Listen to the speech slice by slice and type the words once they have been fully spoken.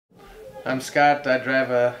I'm Scott. I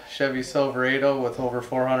drive a Chevy Silverado with over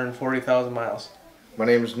 440,000 miles. My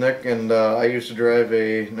name is Nick, and I used to drive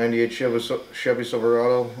a 98 Chevy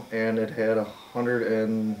Silverado, and it had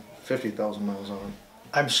 150,000 miles on it.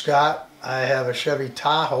 I'm Scott. I have a Chevy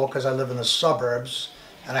Tahoe because I live in the suburbs,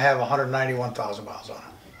 and I have 191,000 miles on it.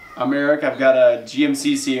 I'm Eric. I've got a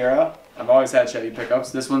GMC Sierra. I've always had Chevy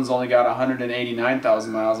pickups. This one's only got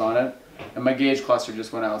 189,000 miles on it, and my gauge cluster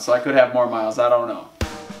just went out, so I could have more miles. I don't know.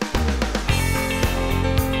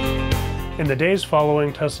 In the days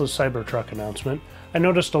following Tesla's Cybertruck announcement, I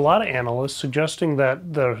noticed a lot of analysts suggesting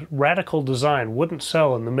that the radical design wouldn't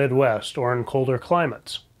sell in the Midwest or in colder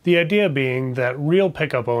climates. The idea being that real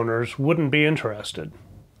pickup owners wouldn't be interested.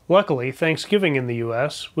 Luckily, Thanksgiving in the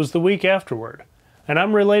US was the week afterward, and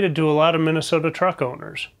I'm related to a lot of Minnesota truck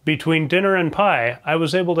owners. Between dinner and pie, I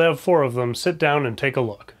was able to have 4 of them sit down and take a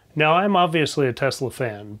look. Now, I'm obviously a Tesla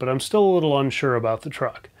fan, but I'm still a little unsure about the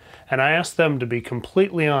truck, and I asked them to be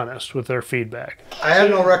completely honest with their feedback. I have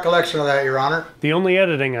no recollection of that, Your Honor. The only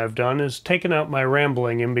editing I've done is taken out my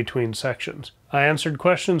rambling in between sections. I answered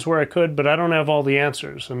questions where I could, but I don't have all the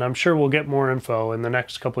answers, and I'm sure we'll get more info in the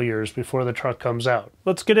next couple years before the truck comes out.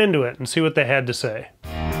 Let's get into it and see what they had to say.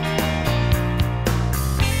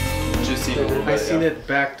 I seen it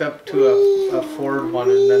backed up to a Ford one,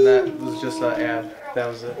 and then that was just an ad. That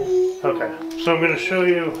was it. Okay, so I'm going to show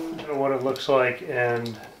you what it looks like,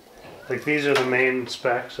 and like these are the main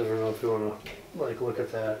specs. I don't know if you want to like look at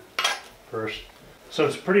that first. So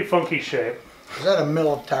it's a pretty funky shape. Is that a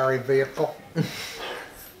military vehicle?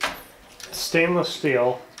 Stainless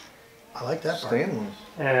steel. I like that part. Stainless.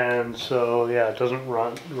 And so yeah, it doesn't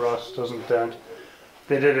rust, doesn't dent.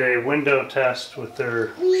 They did a window test with their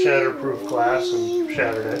shatterproof glass and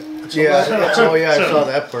shattered it. Yeah, I saw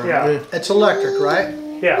that part. Yeah. It's electric, right?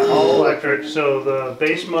 Yeah, all electric. So the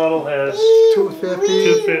base model has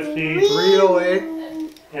 250,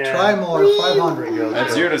 308, tri-motor 500.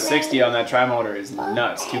 That 0 to 60 on that tri-motor is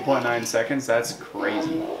nuts. 2.9 seconds, that's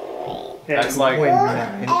crazy. Yeah. That's like...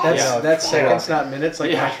 That's seconds, not minutes,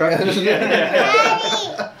 like my truck.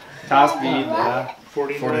 Top speed, yeah.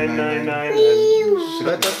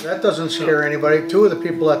 49.99. That doesn't scare anybody. 2 of the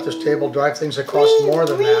people at this table drive things that cost more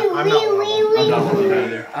than that. I'm not one of them. I'm not one of them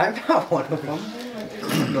either. I'm not one of them.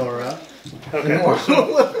 Nora. Okay.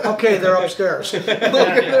 Okay, they're upstairs.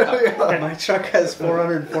 My truck has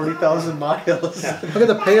 440,000 miles. Yeah. Look at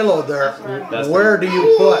the payload there. Where do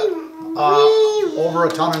you put over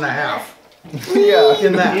 1.5 tons? Yeah.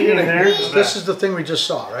 In that. In there? This is the thing we just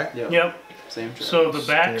saw, right? Yep. Same truck. So the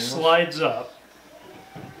back slides up,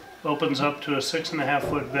 opens up to a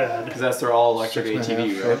 6.5-foot bed. Because that's their all-electric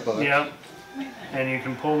ATV, right? Yep. And you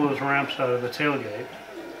can pull those ramps out of the tailgate,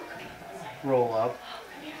 roll up,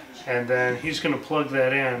 and then he's going to plug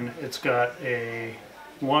that in. It's got a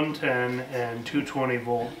 110 and 220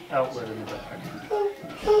 volt outlet in the back.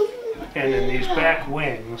 And in these back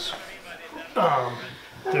wings,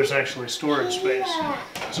 there's actually storage space.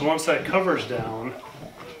 So once that cover's down,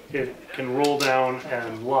 it can roll down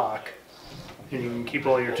and lock, and you can keep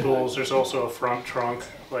all your tools. There's also a front trunk,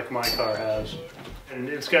 like my car has. And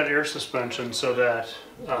it's got air suspension so that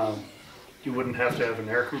you wouldn't have to have an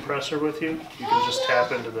air compressor with you. You can just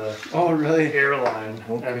tap into the air line.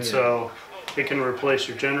 Okay. And so it can replace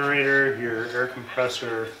your generator, your air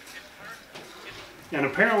compressor. And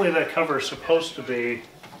apparently that cover is supposed to be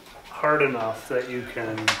hard enough that you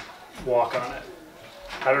can walk on it.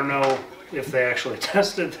 I don't know if they actually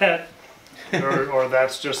tested that, or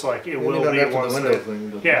that's just like it will be once they...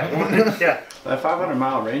 Yeah, yeah. That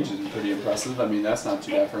 500-mile range is pretty impressive. I mean, that's not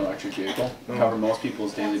too bad for an electric vehicle. Cover most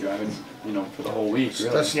people's daily driving, you know, for the whole week.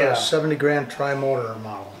 Really. That's the 70 grand tri-motor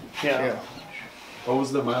model. Yeah. What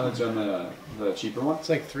was the mileage on the cheaper one? It's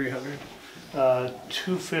like 300.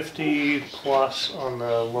 250 plus on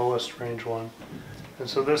the lowest range one. And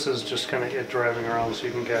so this is just kind of it driving around, so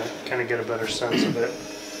you can kind of get a better sense of it.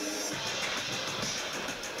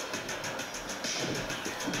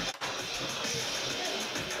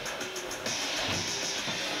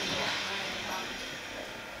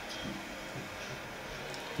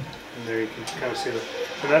 And there you can kind of see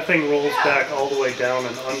and that thing rolls back all the way down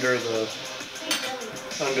and under the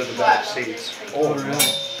back seats. Oh, really?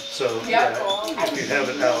 So yeah, if you have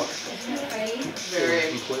it out, it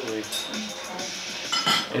completely.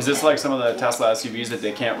 Is this like some of the Tesla SUVs that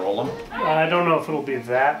they can't roll them? I don't know if it'll be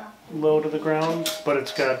that low to the ground, but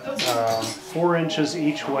it's got 4 inches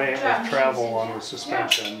each way of travel on the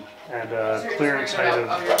suspension and a clearance height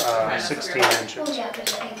of 16 inches.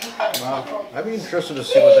 Wow. I'd be interested to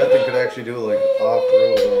see what that thing could actually do, like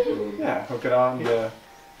off-road. Yeah, hook it on.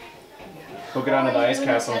 hook it onto the ice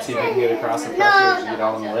castle and see if they can get across the pressure to get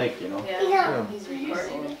out on the lake, you know? Yeah.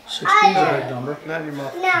 16's a big number. Not in your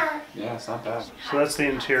mouth. Yeah, it's not bad. So that's the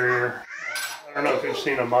interior. I don't know if you've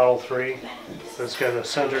seen a Model 3 that's got a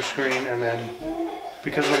center screen, and then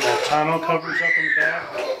because of the tonneau covers up in the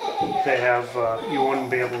back, they have, you wouldn't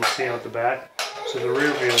be able to see out the back. So the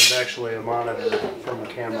rear view is actually a monitor from a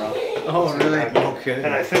camera. Oh, really? No kidding.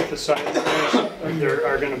 And I think the side mirrors, there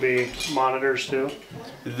are going to be monitors too.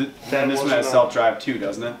 Then this one has self-drive too,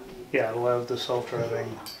 doesn't it? Yeah, it'll have the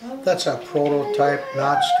self-driving. That's a prototype,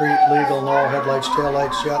 not street legal, no headlights,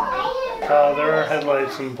 taillights yet. There are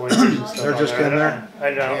headlights and blinkers and stuff. They're just in there?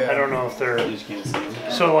 I don't know if they're. You just can't see them.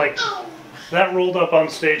 So like, that rolled up on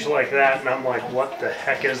stage like that, and I'm like, what the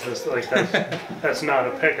heck is this? Like that's not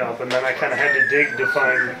a pickup. And then I kind of had to dig to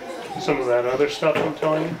find some of that other stuff I'm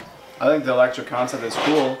telling you. I think the electric concept is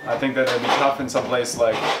cool. I think that it'd be tough in some place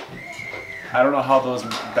like, I don't know how those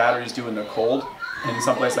batteries do in the cold. In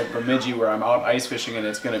some place like Bemidji where I'm out ice fishing and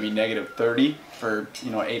it's going to be -30 for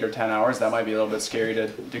 8 or 10 hours, that might be a little bit scary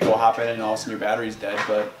to go hop in and all of a sudden your battery's dead.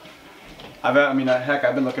 But heck,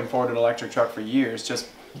 I've been looking forward to an electric truck for years just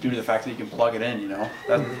due to the fact that you can plug it in, you know.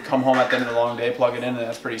 Come home at the end of the long day, plug it in, and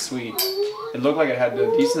that's pretty sweet. It looked like it had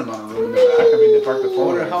a decent amount of room in the back. I mean, they parked the I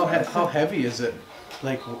forward. wonder how heavy is it,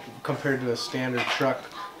 like compared to a standard truck?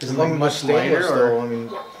 Is it Like like much lighter, stainless or though, I mean,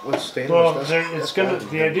 with stainless, Well, that's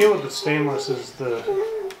the idea with the stainless is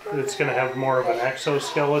it's gonna have more of an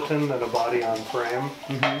exoskeleton than a body on frame.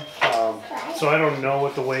 So I don't know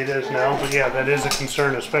what the weight is now, but yeah, that is a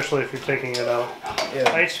concern, especially if you're taking it out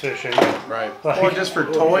ice fishing. Right. Like, or just for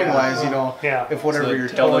towing wise, Yeah. if whatever So the you're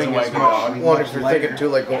tail doesn't towing is wag you out. Well, much if you're lighter. thinking too,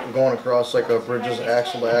 like going across like a bridge's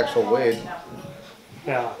axle to axle weight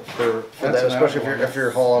yeah. for That's that, what I especially would if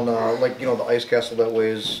you're hauling like the ice castle that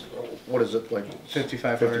weighs, what is it, like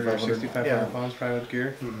 5,500 or 5,500, 6,500 yeah. pounds probably with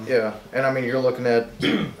gear. Yeah, and I mean you're looking at,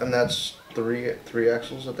 and that's three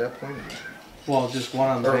axles at that point. Well, just one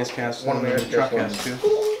on the Or ice castle, one on the and ice the truck castle has two.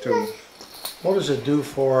 Two. What does it do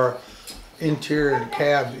for interior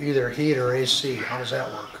cab, either heat or AC? How does that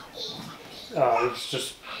work? It's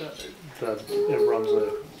just it runs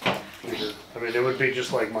a heater. I mean, it would be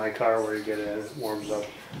just like my car where you get in, it warms up.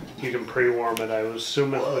 You can pre-warm it. I would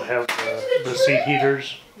assume it would have the seat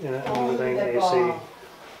heaters in it and everything, AC.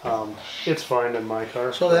 It's fine in my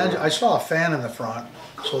car. So the engine, I saw a fan in the front,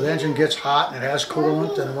 so the engine gets hot and it has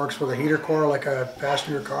coolant and works with a heater core like a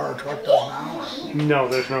passenger car or truck does now. No,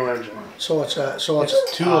 there's no engine. So It's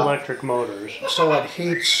two electric motors. So it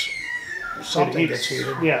heats. Something gets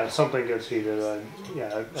heated. Yeah, something gets heated.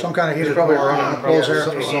 Yeah. Some kind of heater It's probably more running on on the closed air.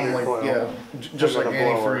 Something like coil. just And like then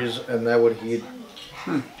a blower. antifreeze, and that would heat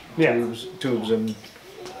Yeah. tubes and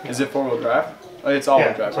Is it 4-wheel drive? Oh, it's all-wheel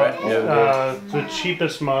Yeah, drive, right? Yeah. The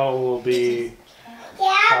cheapest model will be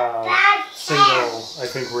single, I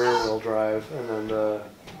think, rear-wheel drive, and then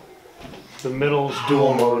the middle's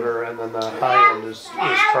dual motor, and then the high end is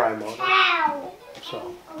tri-motor. So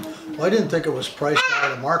Well, I didn't think it was priced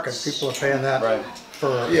out of the market. People are paying that Right.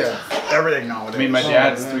 for everything nowadays. I mean, my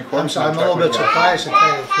dad's 3/4 I'm a little bit contract surprised to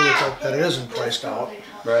tell you the truth that it isn't priced out.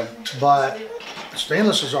 Right. But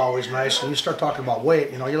stainless is always nice. And you start talking about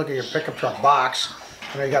weight, you look at your pickup truck box,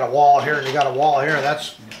 you got a wall here and you got a wall here.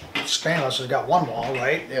 That's stainless has got one wall,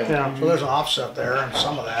 right? yeah. So there's an offset there and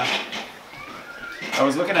some of that. I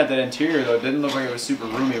was looking at that interior though. It didn't look like it was super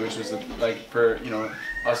roomy, which was like for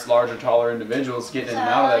us larger, taller individuals getting in and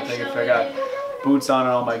out of that thing. If I got boots on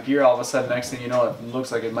and all my gear, all of a sudden, next thing you know, it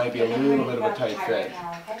looks like it might be a little bit of a tight fit.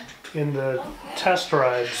 In the test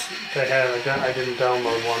rides they had, I didn't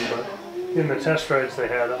download one, but in the test rides they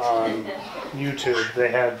had on YouTube, they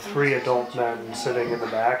had 3 adult men sitting in the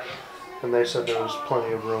back, and they said there was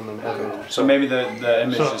plenty of room and headroom. So maybe the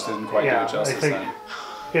image So, just didn't quite yeah, do it justice I then.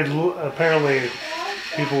 think apparently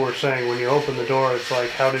people were saying when you open the door, it's like,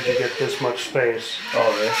 how did you get this much space? Oh,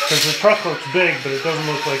 really? Because the truck looks big, but it doesn't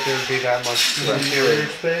look like there'd be that much interior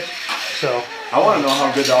space. So I want to know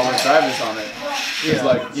how good the all-wheel drive is on it. It's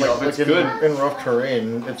like, if it's good. in rough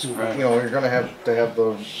terrain, it's Right. you're gonna have to have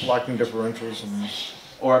the locking differentials and.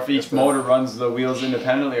 Or if each motor runs the wheels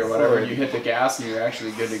independently or whatever, and you hit the gas and you're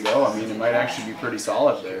actually good to go. I mean, it might actually be pretty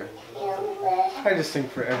solid there. I just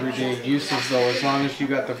think for everyday uses though, as long as you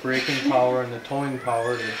got the braking power and the towing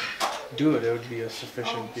power to do it, it would be a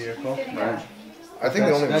sufficient vehicle. Right. I think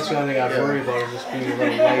That's the only thing I'd worry about is just being a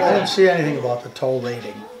little I didn't light. see anything about the tow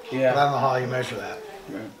rating. But I Yeah. don't know how you measure that.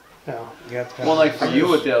 yeah. You have to have Well, like for you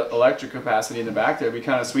with the electric capacity in the back there, it'd be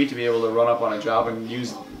kind of sweet to be able to run up on a job and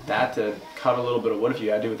use that to cut a little bit of wood if you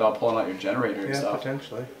had to without pulling out your generator and yeah, stuff.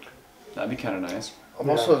 potentially. That'd be kind of nice. I'm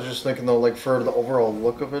also just thinking though, like for the overall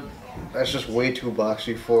look of it, that's just way too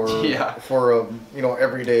boxy for a you know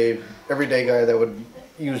everyday guy that would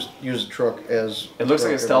use a truck as. It looks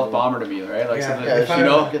like a stealth bomber to me, right? Like something, if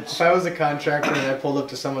I was a contractor and I pulled up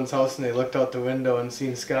to someone's house and they looked out the window and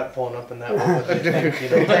seen Scott pulling up in that one, what they think, you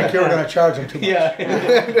know? They think you were going to charge them too much.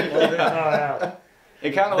 Yeah.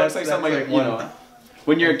 It kind of looks like something like, you know,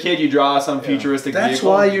 when you're a kid, you draw some futuristic That's vehicle.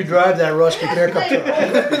 why you drive that rusty pickup truck.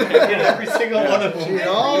 Every single one of them. See, it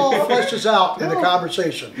all fleshes out in the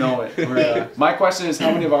conversation. No, my question is, how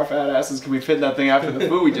many of our fat asses can we fit in that thing after the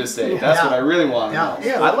food we just ate? That's what I really want to know.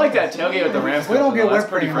 Yeah. I like that tailgate with the ramps. We don't get that's whipped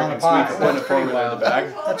pretty cream on freaking the pot. sweet. Putting a four-wheeler in the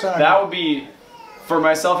back. That would be, for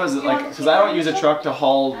myself, as like, because I don't use a truck to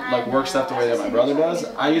haul like work stuff the way that my brother does.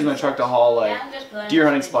 I use my truck to haul like deer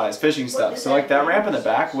hunting supplies, fishing stuff. So like that ramp in the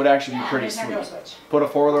back would actually be pretty sweet. Put a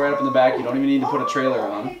four-wheeler right up in the back. You don't even need to put a trailer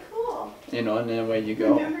on. You know, and then away you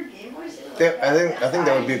go. I think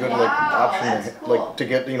that would be a good like option, like to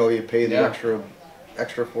get, you know, you pay the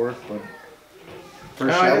extra for it, but.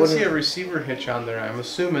 I didn't see a receiver hitch on there. I'm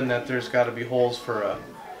assuming that there's got to be holes for a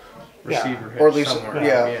receiver hitch or at least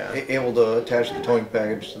somewhere. able to attach the towing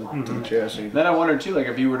package to the chassis. Then I wonder too, like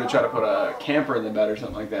if you were to try to put a camper in the bed or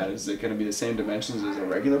something like that, is it going to be the same dimensions as a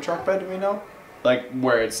regular truck bed? Do we know? Like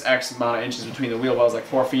where it's X amount of inches between the wheel wells, like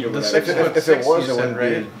 4 feet or whatever. If it was, it wouldn't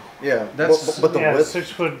be. Yeah, that's but the width.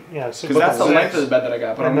 6 foot. Yeah, 6 because that's the length of the bed that I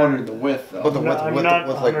got. But I'm wondering the width though. But the width I'm not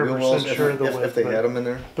with like wheel wells, sure the width, if they had them in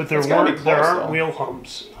there. But there aren't wheel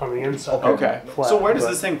humps on the inside. Okay. Flat, so where does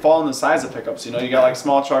this thing fall in the size of pickups? You know, you got like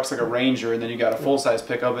small trucks like a Ranger, and then you got a full size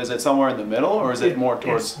pickup. Is it somewhere in the middle, or is it more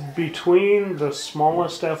towards? It's between the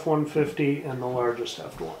smallest F-150 and the largest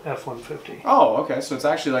F-150. Oh, okay. So it's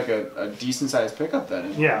actually like a decent sized pickup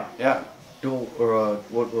then. Yeah. Yeah. Dual or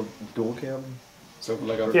dual cab? So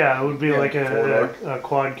like a Yeah, it would be like a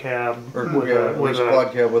quad cab Or with a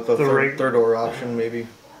quad cab with a the third door option, maybe.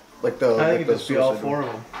 Like the I think the it'd just be all suicide four one.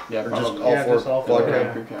 of them. yeah, Or probably. just all Yeah, four just all quad four,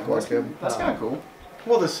 cab. yeah. Quad cab. That's kind of cool.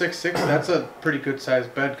 Well, the 6.6, that's a pretty good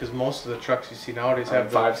sized bed because most of the trucks you see nowadays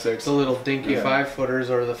have 5.6. the little dinky 5-footers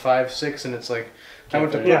or the 5.6, and it's like I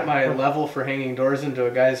went to put my level for hanging doors into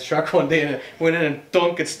a guy's truck one day and it went in and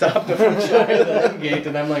dunk, it stopped the front shy of the end gate,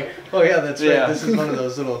 and I'm like, oh yeah, that's right. Yeah. This is one of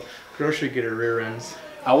those little grocery getter rear ends.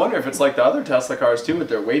 I wonder if it's like the other Tesla cars too, with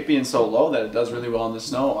their weight being so low that it does really well in the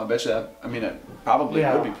snow. I bet you that. I mean, it probably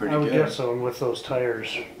would be pretty I would good. guess so, and with those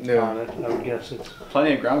tires on it, I would guess it's.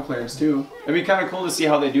 Plenty of ground clearance too. It'd be kind of cool to see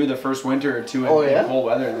how they do the first winter or two in cold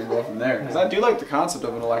weather and then go from there. Because I do like the concept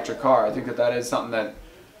of an electric car. I think that is something that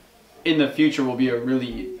in the future will be a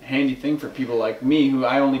really handy thing for people like me, who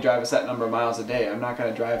I only drive a set number of miles a day. I'm not going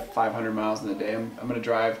to drive 500 miles in a day. I'm going to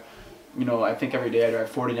drive, you know, I think every day I drive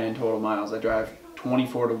 49 total miles. I drive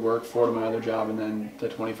 24 to work, 4 to my other job, and then the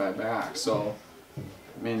 25 back. So,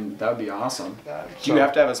 I mean, that would be awesome. Do you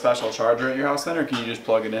have to have a special charger at your house then, or can you just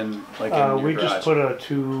plug it in like in your We garage? just put a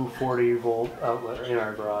 240 volt outlet in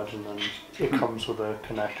our garage, and then it comes with a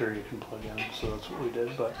connector you can plug in. So that's what we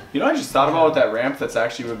did. But You know, I just thought about with that ramp. That's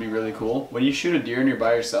actually would be really cool. When you shoot a deer and you're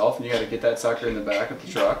by yourself, and you got to get that sucker in the back of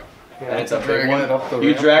the truck. And it's a big Dragging one. it up the You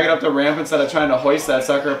ramp. drag it up the ramp instead of trying to hoist that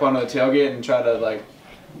sucker up onto the tailgate and try to like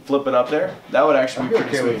flip it up there. That would actually be I'd be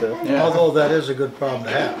pretty okay sweet. with that. Yeah. Although that is a good problem to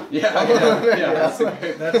have.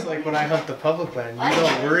 That's like when I hunt the public land. You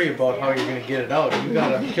don't worry about how you're going to get it out. You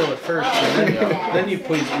got to kill it first, and then you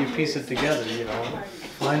piece it together. You know.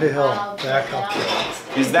 Find a hill, back up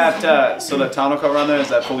there. Is that so? The tonneau cover on there, is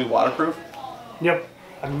that fully waterproof? yep,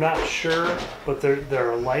 I'm not sure, but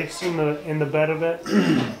there are lights in the bed of it,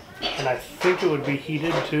 and I think it would be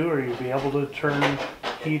heated too, or you'd be able to turn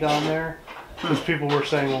heat on there. Because people were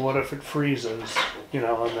saying, well, what if it freezes, you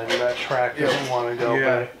know, and then that track doesn't want to go.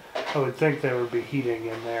 Yeah. But I would think there would be heating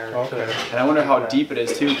in there. Okay. And I wonder how deep it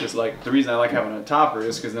is too, because like the reason I like having a topper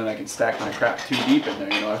is because then I can stack my crap too deep in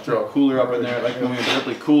there. You know, I throw a cooler up in there, like moving a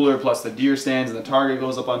Ripley cooler plus the deer stands and the target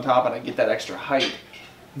goes up on top, and I get that extra height.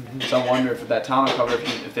 So I wonder if that tonneau cover,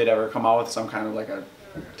 if they'd ever come out with some kind of like a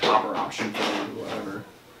topper option for it or whatever.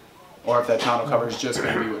 Or if that tonneau cover is just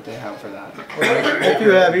going to be what they have for that. If you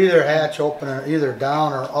have either hatch open, either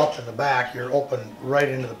down or up in the back, you're open right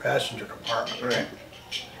into the passenger compartment. Right.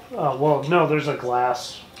 Well, no, there's a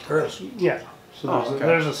glass. There is. Yeah. So Oh, okay.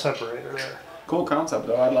 there's a separator there. Cool concept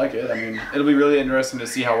though. I like it. I mean, it'll be really interesting to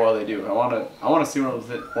see how well they do. I want to see one of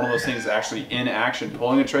those things actually in action,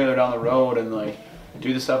 pulling a trailer down the road and like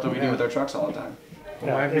do the stuff that we do with our trucks all the time.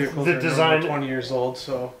 Well, my Yeah, vehicles the are design- only 20 years old,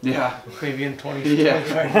 so Yeah. maybe in 20, Yeah.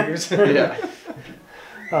 25 years. Yeah.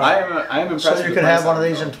 I am impressed. So with you the can have price one of on it,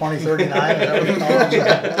 these though. in 2039? Is that what you're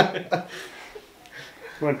talking about?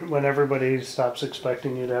 When everybody stops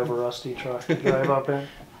expecting you to have a rusty truck to drive up in.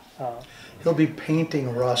 He'll be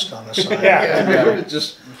painting rust on the side.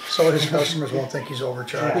 Just so his customers won't think he's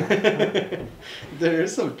overcharging. There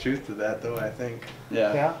is some truth to that, though, I think.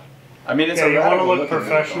 Yeah. I mean, it's you want to look looking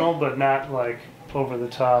professional, but not like over the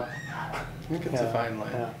top. I think it's a fine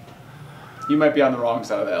line. Yeah. You might be on the wrong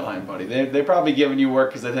side of that line, buddy. They're probably giving you work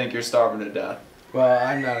because they think you're starving to death. Well,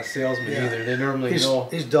 I'm not a salesman either. They normally know.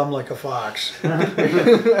 He's dumb like a fox.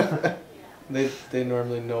 They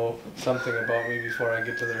normally know something about me before I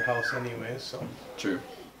get to their house anyway, so. True.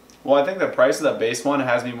 Well, I think the price of that base one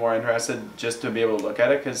has me more interested just to be able to look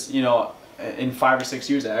at it because, you know, in 5 or 6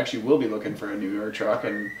 years I actually will be looking for a newer truck,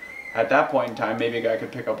 and at that point in time maybe a guy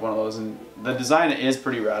could pick up one of those, and the design is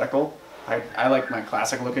pretty radical. I like my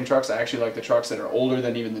classic looking trucks. I actually like the trucks that are older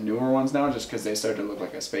than even the newer ones now just because they start to look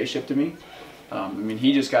like a spaceship to me. I mean,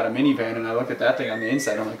 he just got a minivan, and I looked at that thing on the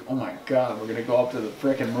inside. I'm like, oh my god, we're gonna go up to the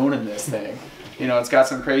frickin' moon in this thing. You know, it's got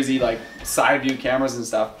some crazy like side view cameras and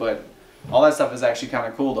stuff, but all that stuff is actually kind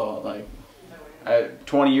of cool though. Like,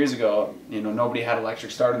 20 years ago, you know, nobody had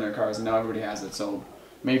electric start in their cars, and now everybody has it. So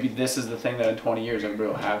maybe this is the thing that in 20 years everybody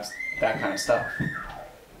will have that kind of stuff.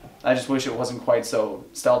 I just wish it wasn't quite so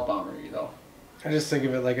stealth bombery though. I just think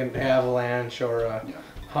of it like an Avalanche or a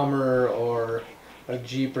Hummer or a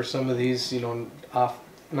Jeep or some of these, you know,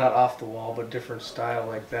 not off the wall, but different style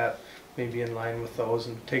like that, maybe in line with those,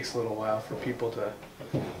 and it takes a little while for people to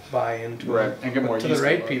buy into it. And get more to used the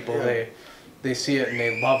right to it. people, they see it and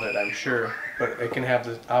they love it, I'm sure, but it can have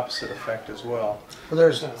the opposite effect as well. Well,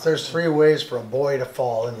 there's 3 ways for a boy to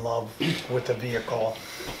fall in love with the vehicle.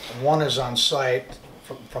 One is on site,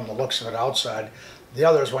 from the looks of it outside. The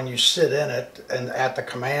other is when you sit in it and at the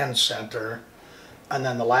command center. And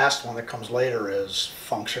then the last one that comes later is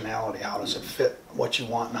functionality. How does it fit what you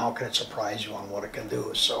want, and how can it surprise you on what it can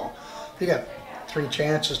do? So you got 3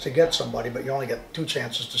 chances to get somebody, but you only get 2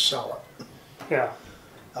 chances to sell it. Yeah.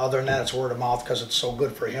 Other than that, it's word of mouth because it's so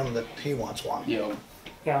good for him that he wants one.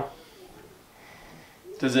 Yeah.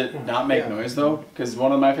 Does it not make noise though? Because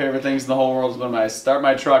one of my favorite things in the whole world is when I start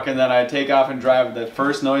my truck and then I take off and drive. The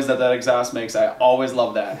first noise that exhaust makes, I always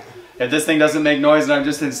love that. If this thing doesn't make noise and I'm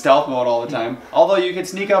just in stealth mode all the time, although you can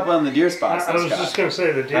sneak up on the deer spots. I was just gonna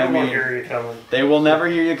say the deer won't hear you coming. They will never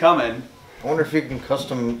hear you coming. I wonder if you can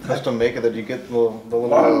custom make it that you get the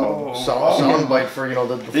little sound bite for, you know,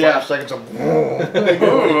 the 5 seconds of. Ooh,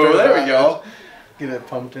 there we go. Get it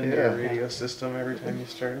pumped into your radio system every time you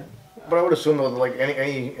start it. But I would assume though, like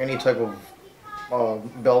any type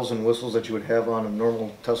of bells and whistles that you would have on a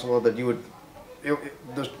normal Tesla, that you would,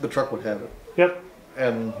 the truck would have it. Yep.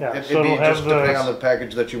 And it'd so be just depending on the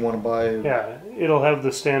package that you want to buy. Yeah, it'll have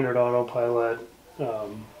the standard autopilot,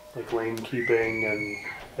 like lane keeping and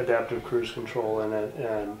adaptive cruise control in it,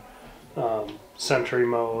 and Sentry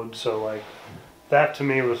mode. So like that to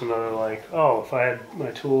me was another like, oh, if I had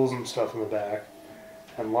my tools and stuff in the back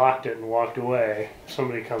and locked it and walked away,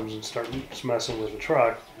 somebody comes and starts messing with the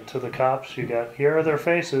truck. To the cops, you got, here are their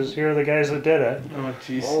faces, here are the guys that did it. Oh,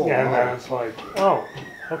 jeez. And then it's like, oh,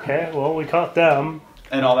 okay, well, we caught them.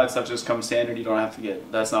 And all that stuff just comes standard. You don't have to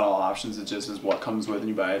get, that's not all options. It just is what comes with when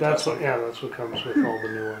you buy it. That's what comes with all the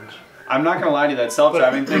new ones. I'm not gonna lie to you, that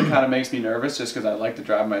self-driving thing kind of makes me nervous just because I like to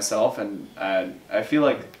drive myself, and I feel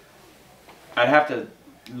like I'd have to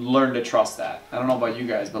learn to trust that. I don't know about you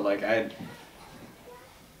guys, but like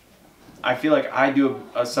I feel like I do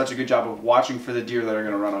such a good job of watching for the deer that are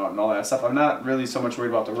going to run out and all that stuff. I'm not really so much worried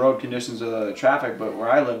about the road conditions or the traffic, but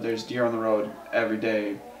where I live, there's deer on the road every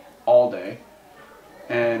day, all day.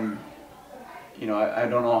 And, you know, I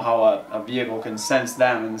don't know how a vehicle can sense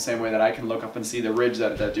them in the same way that I can look up and see the ridge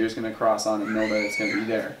that deer's going to cross on and know that it's going to be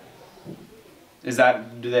there.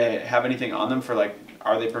 Do they have anything on them for, like,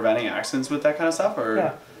 are they preventing accidents with that kind of stuff?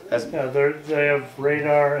 Or they have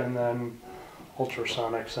radar and then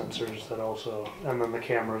ultrasonic sensors that also, and then the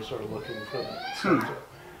cameras are looking for that. So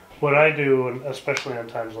what I do, and especially on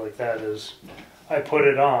times like that, is I put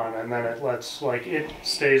it on and then it lets, like, it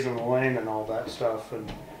stays in the lane and all that stuff,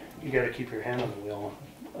 and you got to keep your hand on the wheel.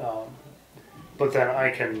 But then I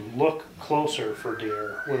can look closer for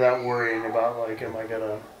deer without worrying about, like, am I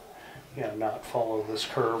gonna, you know, not follow this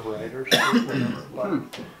curve right or something.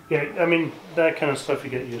 But yeah, I mean, that kind of stuff you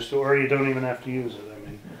get used to, or you don't even have to use it.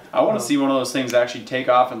 I want to see one of those things actually take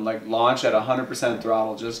off and like launch at 100%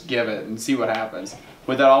 throttle. Just give it and see what happens.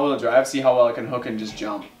 With that all-wheel drive, see how well it can hook and just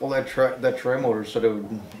jump. Well, that tri-motor said it would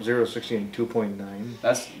 0-60 in 2.9.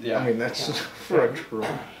 That's, yeah. I mean, that's for a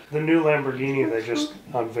truck. The new Lamborghini they just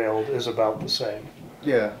unveiled is about the same.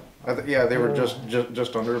 Yeah, they were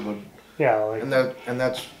just under, but yeah, like, and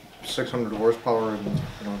that's 600 horsepower, and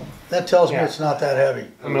That tells me Yeah. it's not that heavy.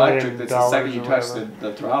 Electric, that's the second you or touch whatever.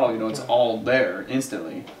 the throttle, you know, it's all there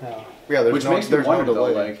instantly. Yeah. there's Which no makes me there's wonder no though,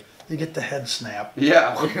 delay. like, You get the head snap.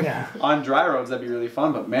 yeah, Yeah. on dry roads that'd be really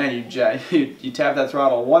fun, but man, you tap that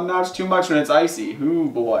throttle one notch too much when it's icy. Ooh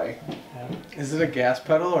boy. Is it a gas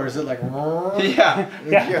pedal or is it like? Yeah.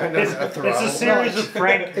 Yeah, no, it's, a it's throttle. a series of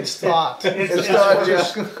It's thought. It's not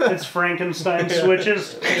just. it's Frankenstein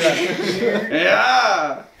switches.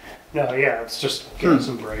 Yeah. No, yeah, it's just gas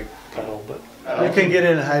and brake pedal, but You can get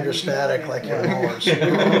in hydrostatic like your mowers.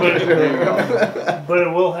 but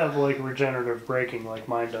it will have like regenerative braking like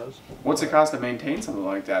mine does. What's it cost to maintain something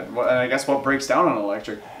like that? And I guess what breaks down an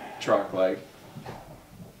electric truck, like?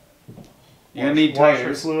 You're gonna need Washer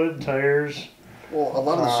tires. fluid, tires. Well, a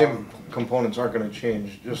lot of the same components aren't going to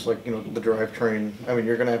change. Just like the drivetrain. I mean,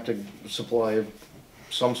 you're going to have to supply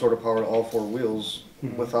some sort of power to all four wheels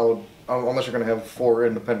without, unless you're going to have 4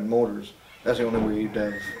 independent motors. That's the only way you'd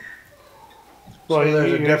have. So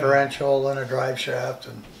there's a you- differential and a drive shaft,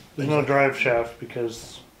 and There's no drive shaft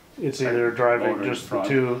because it's either driving motor just the front.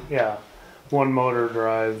 two. Yeah, one motor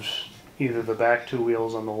drives either the back 2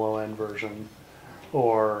 wheels on the low end version,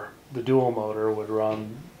 or the dual motor would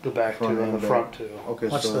run the back Front 2 and the and front back. 2. Okay,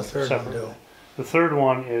 what's so the third one separate. do? The third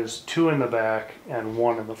one is 2 in the back and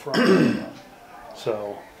 1 in the front.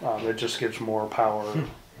 So it just gives more power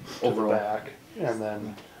to Overall. the back, and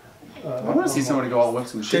then. I want to see somebody go out with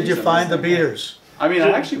some shit. Did you find the beaters? I mean,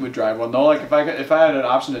 I actually would drive one though. Like if I had an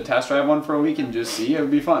option to test drive one for a week and just see, it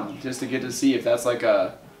would be fun just to get to see if that's like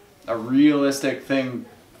a realistic thing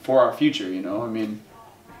for our future. You know, I mean,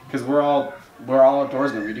 because we're all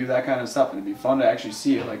outdoorsmen. We do that kind of stuff, and it'd be fun to actually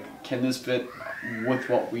see it. Like, can this fit with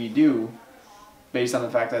what we do? Based on the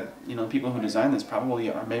fact that people who design this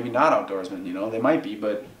probably are maybe not outdoorsmen. You know, they might be,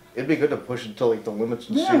 but it'd be good to push it to like the limits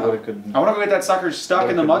and see Yeah. what it could. I want to get that sucker stuck What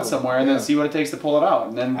in it the could mud do. somewhere and Yeah. then see what it takes to pull it out,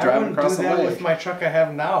 and then I drive it wouldn't across do the that lake. with my truck I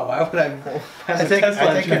have now. Why would I? I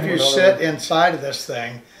think if you sit inside of this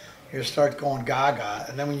thing, you start going gaga,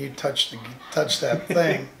 and then when you touch that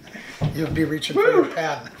thing, you'll be reaching for your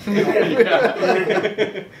pen.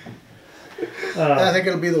 I think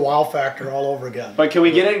it'll be the wow factor all over again. But can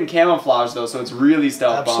we get it in camouflage though, so it's really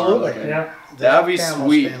stealth bomber Absolutely. looking? Yeah. That'd be Camo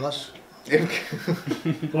sweet. stainless.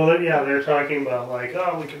 Well, they're talking about like,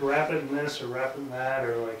 oh, we could wrap it in this or wrap it in that,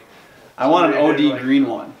 or like, I want an Somebody OD did, like- green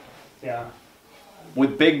one yeah.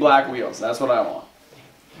 with big black wheels. That's what I want.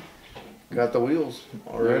 Got the wheels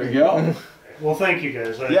There already. we go. Well, thank you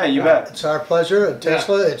guys. Yeah, you bet. It's our pleasure at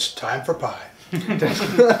Tesla. It's time for pie.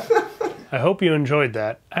 I hope you enjoyed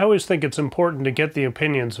that. I always think it's important to get the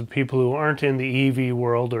opinions of people who aren't in the EV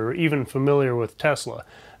world or even familiar with Tesla,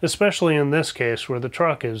 especially in this case where the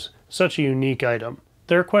truck is such a unique item.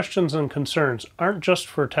 Their questions and concerns aren't just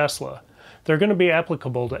for Tesla. They're going to be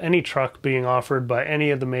applicable to any truck being offered by any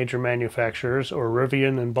of the major manufacturers or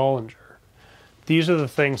Rivian and Bollinger. These are the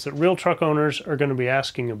things that real truck owners are going to be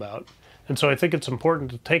asking about. And so I think it's important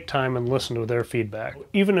to take time and listen to their feedback.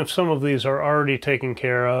 Even if some of these are already taken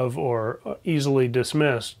care of or easily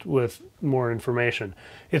dismissed with more information,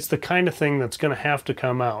 it's the kind of thing that's going to have to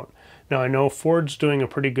come out. Now I know Ford's doing a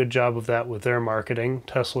pretty good job of that with their marketing.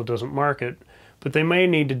 Tesla doesn't market, but they may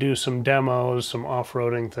need to do some demos, some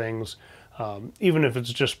off-roading things, even if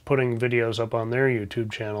it's just putting videos up on their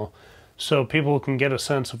YouTube channel, so people can get a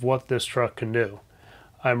sense of what this truck can do.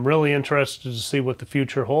 I'm really interested to see what the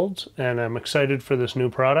future holds, and I'm excited for this new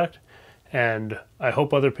product, and I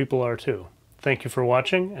hope other people are too. Thank you for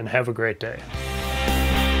watching, and have a great day.